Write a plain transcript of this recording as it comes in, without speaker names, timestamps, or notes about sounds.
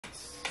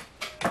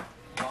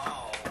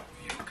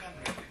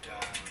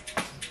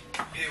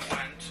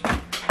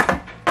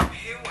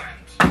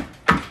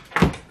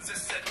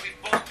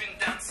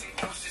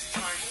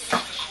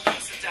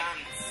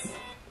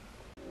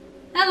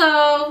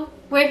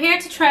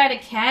try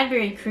the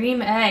Cadbury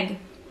cream egg.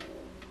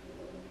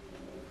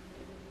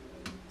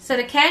 So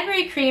the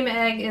Cadbury cream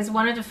egg is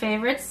one of the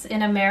favorites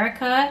in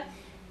America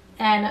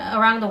and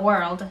around the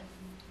world.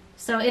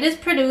 So it is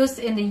produced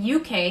in the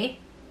UK,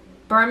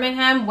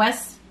 Birmingham,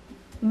 West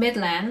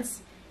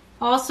Midlands,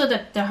 also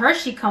the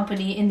Hershey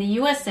Company in the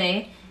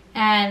USA,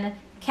 and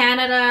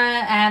Canada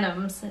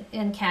Adams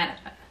in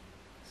Canada.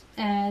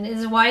 And it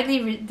is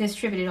widely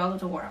distributed all over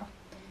the world.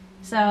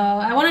 So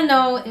I want to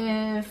know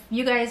if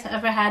you guys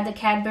ever had the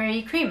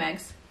Cadbury cream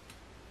eggs.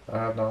 I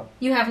have not.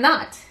 You have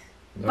not?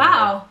 No.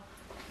 Wow.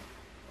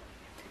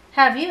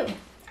 Have you?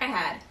 I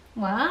had.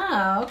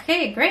 Wow,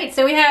 okay, great.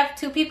 So we have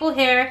two people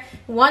here.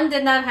 One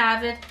did not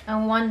have it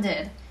and one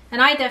did.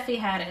 And I definitely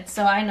had it,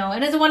 so I know.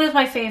 It is one of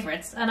my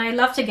favorites, and I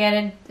love to get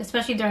it,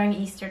 especially during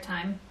Easter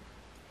time.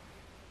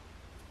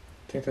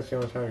 I think that's the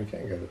only time you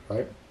can get it,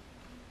 right?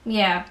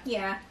 Yeah.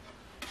 Yeah.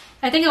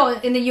 I think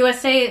in the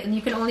USA,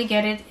 you can only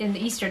get it in the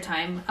Easter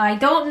time. I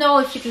don't know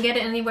if you can get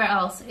it anywhere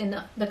else in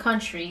the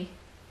country.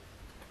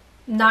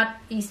 Not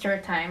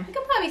Easter time. You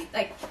can probably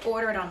like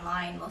order it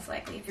online, most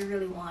likely, if you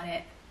really want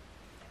it.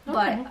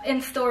 Okay. But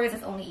in stores,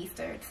 it's only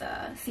Easter. It's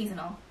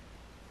seasonal.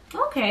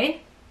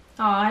 Okay.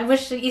 Oh, I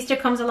wish the Easter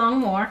comes along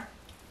more.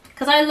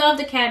 Because I love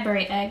the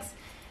Cadbury eggs.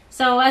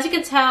 So as you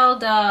can tell,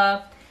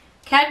 the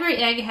Cadbury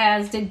egg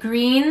has the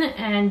green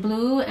and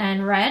blue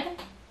and red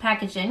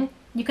packaging.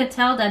 You can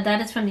tell that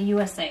that is from the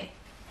USA.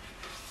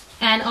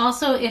 And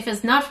also, if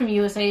it's not from the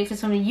USA, if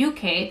it's from the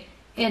UK,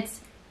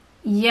 it's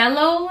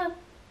yellow,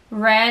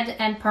 red,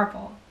 and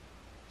purple.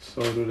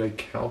 So do they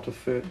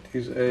counterfeit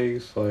these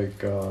eggs,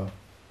 like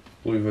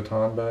Louis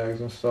Vuitton bags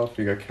and stuff?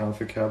 You got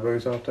counterfeit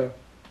Cadburys out there?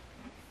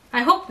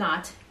 I hope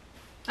not.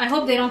 I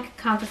hope they don't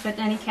counterfeit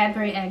any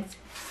Cadbury eggs.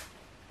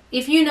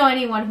 If you know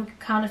anyone who could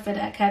counterfeit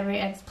Cadbury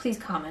eggs, please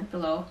comment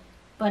below.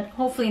 But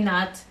hopefully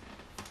not.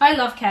 I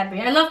love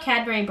Cadbury. I love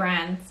Cadbury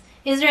brands.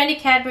 Is there any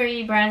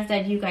Cadbury brands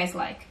that you guys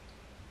like?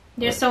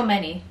 There's so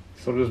many.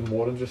 So there's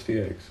more than just the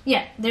eggs?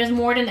 Yeah, there's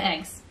more than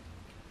eggs.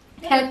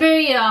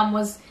 Cadbury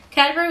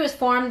was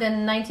formed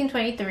in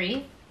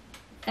 1923,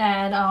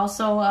 and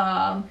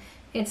also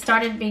it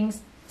started being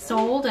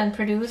sold and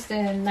produced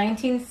in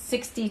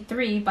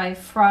 1963 by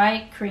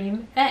Fry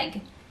Cream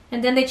Egg,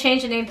 and then they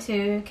changed the name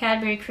to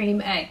Cadbury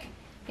Cream Egg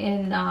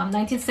in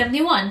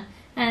 1971,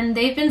 and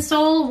they've been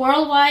sold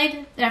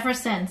worldwide ever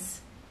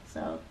since.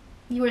 So,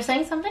 you were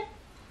saying something?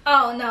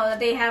 Oh no,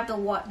 they have the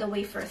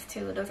wafers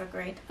too. Those are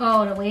great.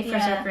 Oh, the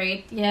wafers are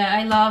great. Yeah,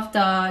 I love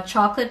the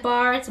chocolate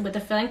bars with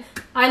the filling.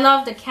 I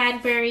love the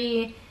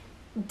Cadbury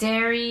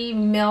dairy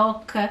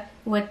milk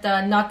with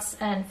the nuts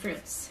and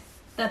fruits.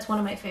 That's one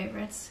of my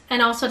favorites.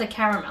 And also the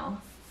caramel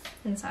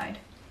inside.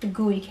 The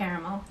gooey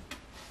caramel.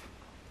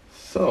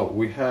 So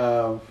we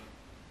have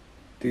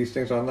these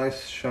things on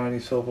nice shiny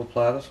silver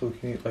platter so we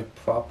can eat like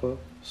proper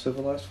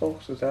civilized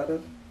folks. Is that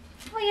it?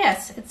 Oh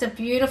yes, it's a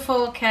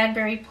beautiful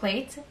Cadbury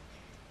plate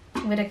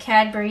with a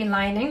Cadbury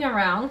lining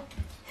around.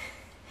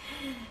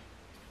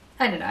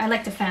 I don't know, I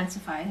like to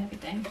fancify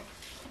everything.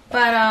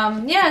 But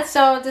yeah,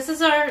 so this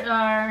is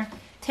our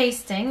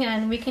tasting,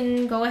 and we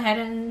can go ahead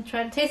and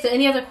try to taste it.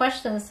 Any other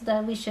questions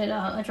that we should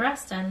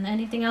address, and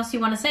anything else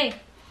you want to say?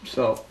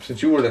 So,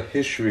 since you were the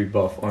history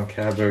buff on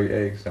Cadbury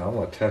eggs, now I'm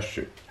going to test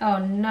you. Oh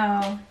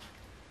no.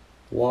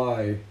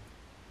 Why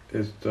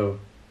is the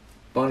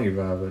bunny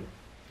rabbit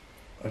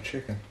a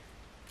chicken?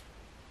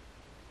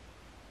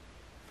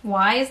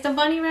 Why is the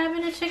bunny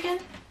rabbit a chicken?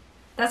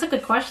 That's a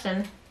good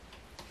question.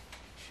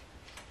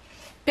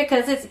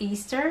 Because it's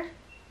Easter.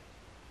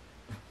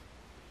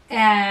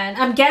 And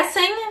I'm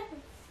guessing,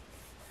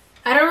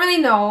 I don't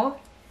really know,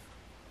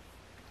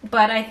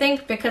 but I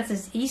think because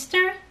it's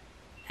Easter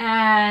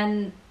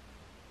and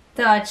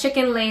the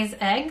chicken lays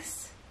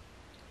eggs.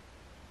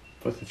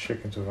 But the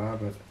chicken's a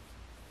rabbit.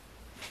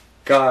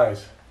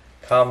 Guys,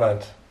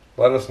 comment.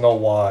 Let us know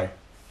why.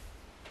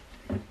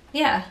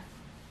 Yeah,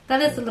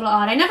 that is a little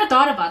odd. I never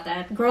thought about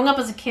that. Growing up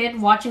as a kid,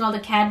 watching all the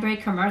Cadbury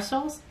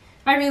commercials,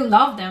 I really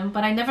loved them,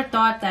 but I never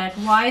thought that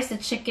why is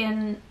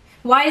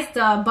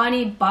the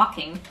bunny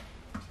balking?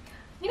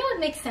 You know what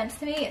makes sense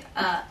to me?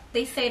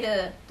 They say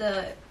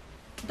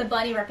the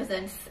bunny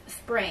represents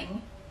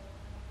spring,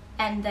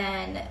 and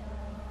then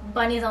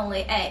bunnies don't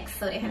lay eggs,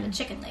 so they have a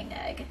chicken laying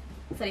the egg.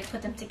 So they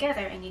put them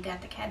together, and you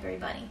got the Cadbury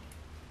bunny.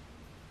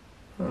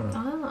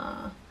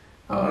 Ah.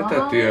 I like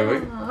that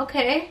theory.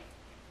 Okay.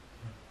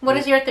 What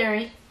is your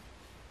theory?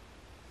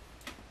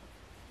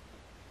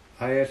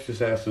 I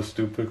just ask the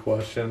stupid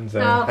questions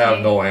and Okay. have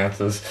no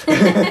answers.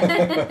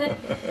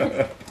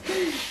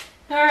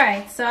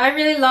 Alright, so I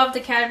really love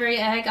the Cadbury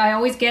egg. I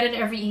always get it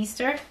every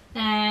Easter.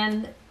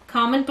 And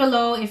comment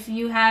below if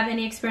you have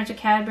any experience with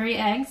Cadbury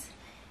eggs.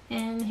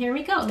 And here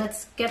we go.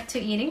 Let's get to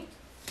eating.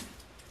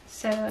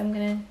 So I'm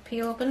going to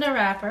peel open the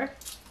wrapper.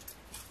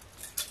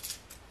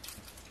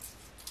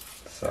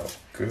 So,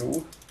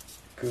 goo,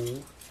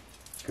 goo,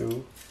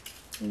 goo.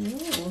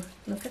 Ooh,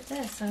 look at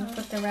this. I'll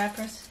put the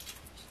wrappers.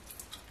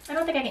 I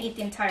don't think I can eat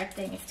the entire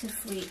thing. It's too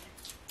sweet.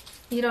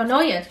 You don't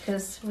know yet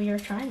because we are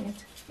trying it.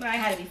 Well, I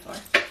had it before.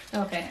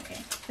 Okay.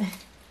 Okay.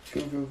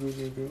 Goo, goo, goo,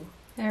 goo, goo.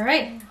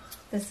 Alright.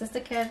 This is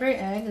the Cadbury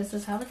egg. This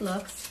is how it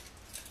looks.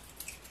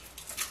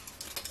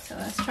 So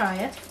let's try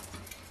it.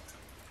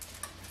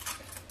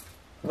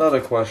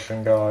 Another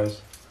question,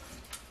 guys.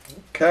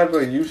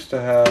 Cadbury used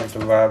to have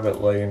the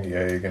rabbit laying the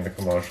egg in the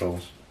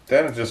commercials.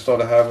 Then it just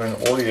started having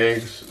all the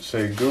eggs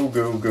say goo,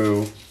 goo,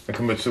 goo and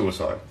commit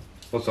suicide.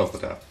 What's up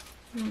with that?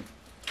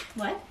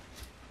 What?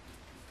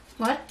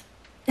 What?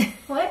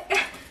 What?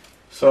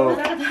 So, What's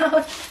that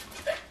about?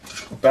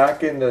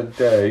 back in the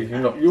day, you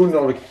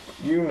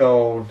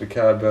know the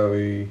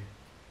Cadbury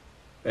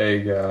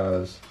egg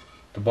as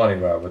the bunny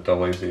rabbit that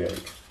lays the egg.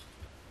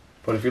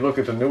 But if you look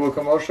at the newer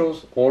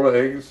commercials, all the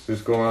eggs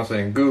just go around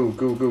saying goo,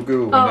 goo, goo,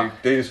 goo, and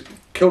they just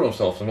kill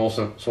themselves in all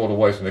sorts of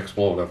ways and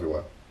explode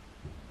everywhere.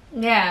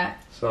 Yeah.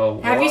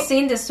 So have you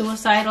seen the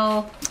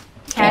suicidal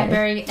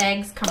Cadbury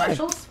eggs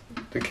commercials?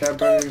 The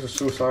Cadbury eggs are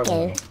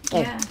suicidal.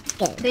 Yeah.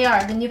 They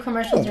are. The new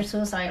commercials are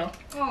suicidal.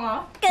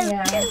 Aww.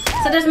 Yeah.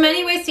 So there's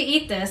many ways to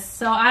eat this.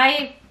 So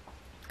I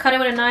cut it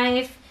with a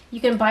knife.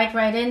 You can bite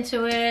right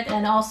into it.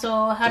 And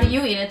also, how do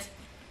you eat it?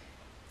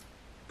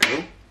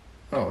 Cool.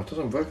 Oh, it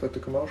doesn't break like the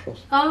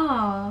commercials.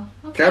 Oh.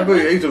 Okay.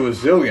 Cadbury eggs are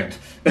resilient.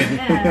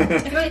 Yeah.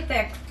 It's really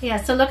thick.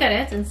 Yeah, so look at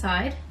it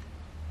inside.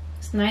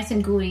 It's nice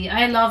and gooey.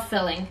 I love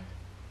filling.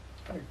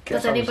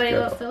 Does anybody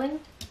love filling?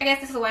 I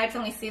guess this is why it's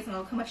only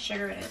seasonal. How much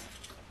sugar it is.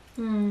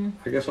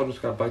 I guess I'll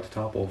just gotta bite the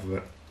top off of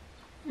it.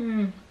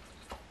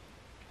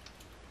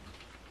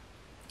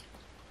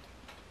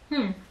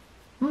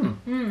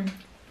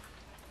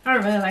 I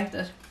really like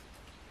this.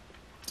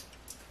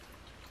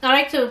 I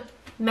like to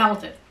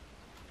melt it.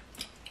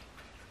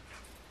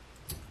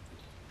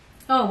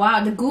 Oh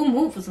wow, the goo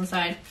moves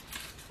inside.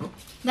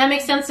 That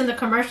makes sense in the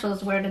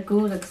commercials where the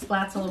goo like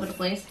splats all over the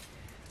place.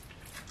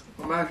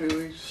 I'm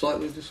actually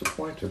slightly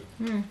disappointed.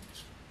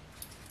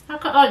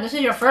 Oh, this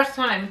is your first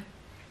time.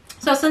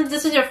 So since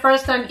this is your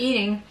first time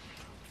eating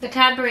the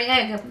Cadbury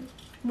egg,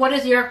 what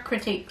is your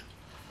critique?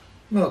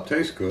 No, it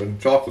tastes good.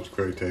 Chocolate's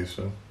great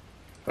tasting.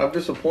 I'm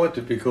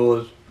disappointed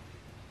because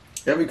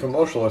every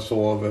commercial I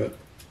saw of it,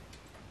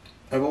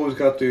 I've always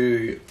got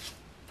the,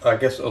 I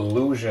guess,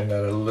 illusion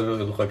that it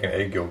literally looks like an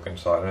egg yolk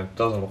inside, and it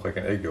doesn't look like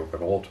an egg yolk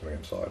at all to me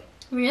inside.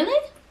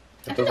 Really?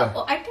 I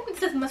think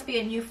this must be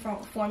a new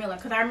formula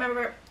because I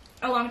remember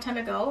a long time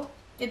ago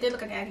it did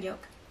look like egg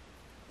yolk.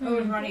 It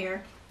was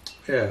runnier.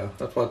 Yeah,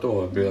 that's what I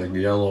thought. It'd be like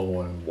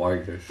yellow and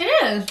whitish.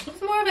 It is.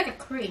 It's more like a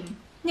cream.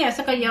 Yeah, it's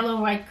like a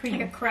yellow white cream.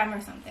 Like a creme or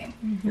something.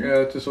 Yeah,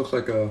 it just looks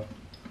like a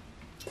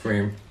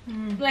cream.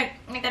 Like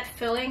that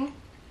filling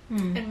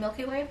in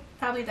Milky Way.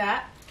 Probably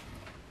that.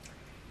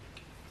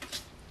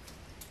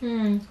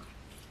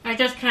 I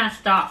just can't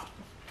stop.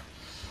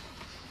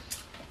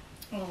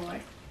 Oh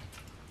Lord.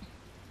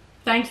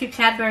 Thank you,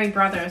 Cadbury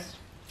Brothers.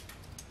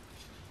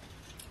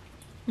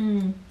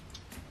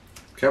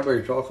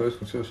 Cadbury chocolate is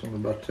considered some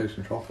of the best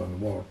tasting chocolate in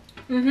the world.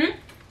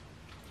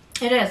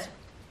 It is.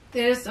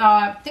 It is,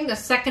 I think, the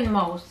second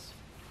most.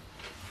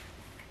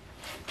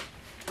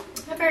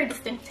 A very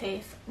distinct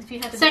taste. If you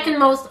had to Second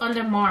most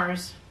under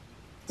Mars.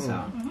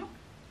 So.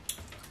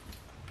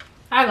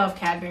 I love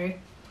Cadbury.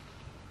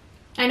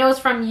 I know it's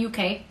from the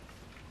UK.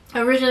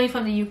 Originally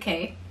from the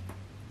UK.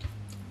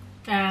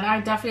 And I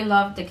definitely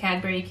love the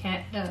Cadbury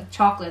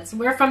chocolates.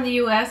 We're from the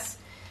US.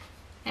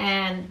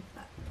 And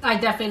I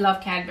definitely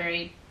love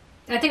Cadbury.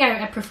 I think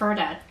I prefer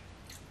that.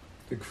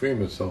 The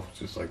cream itself is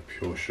just like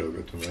pure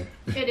sugar to me.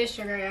 It is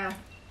sugar, yeah.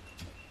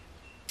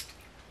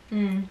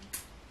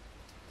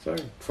 So I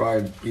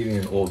tried eating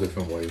in all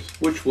different ways.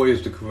 Which way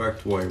is the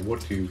correct way?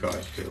 What do you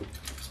guys do?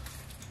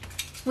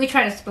 We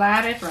try to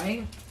splat it,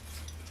 right?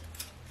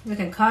 We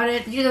can cut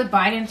it. You just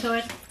bite into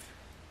it.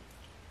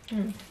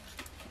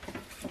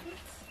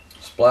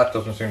 Splat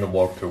doesn't seem to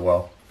work too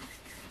well.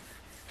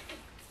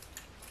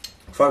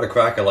 Try to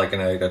crack it like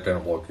an egg, that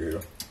didn't work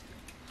either.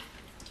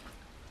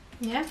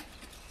 Yeah.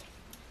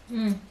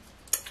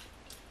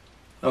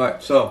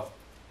 Alright, so,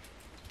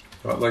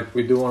 like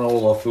we do on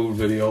all our food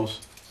videos,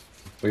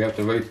 we have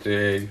to rate the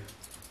egg.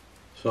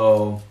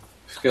 So,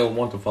 scale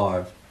 1 to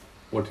 5,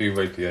 what do you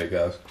rate the egg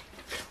as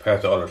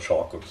compared to other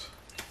chocolates?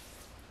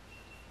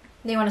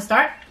 Do you want to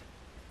start?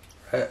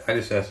 I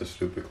just asked the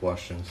stupid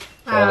questions.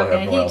 So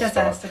Okay, he just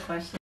asked the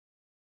question.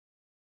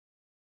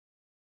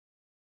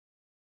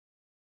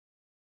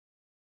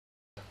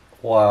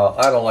 Wow,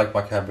 I don't like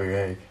my Cadbury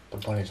egg. The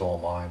bunny's all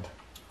mine.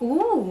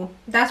 Ooh,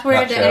 that's where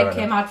Not the sharing egg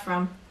came it. out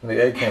from.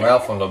 The egg came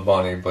out from the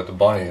bunny, but the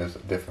bunny is a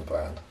different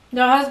brand.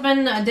 The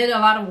husband did a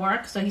lot of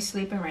work, so he's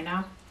sleeping right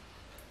now.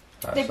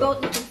 They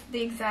both look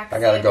the exact I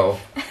same. gotta go.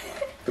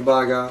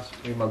 Goodbye, guys.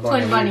 Need my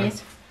bunny. Twin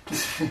bunnies.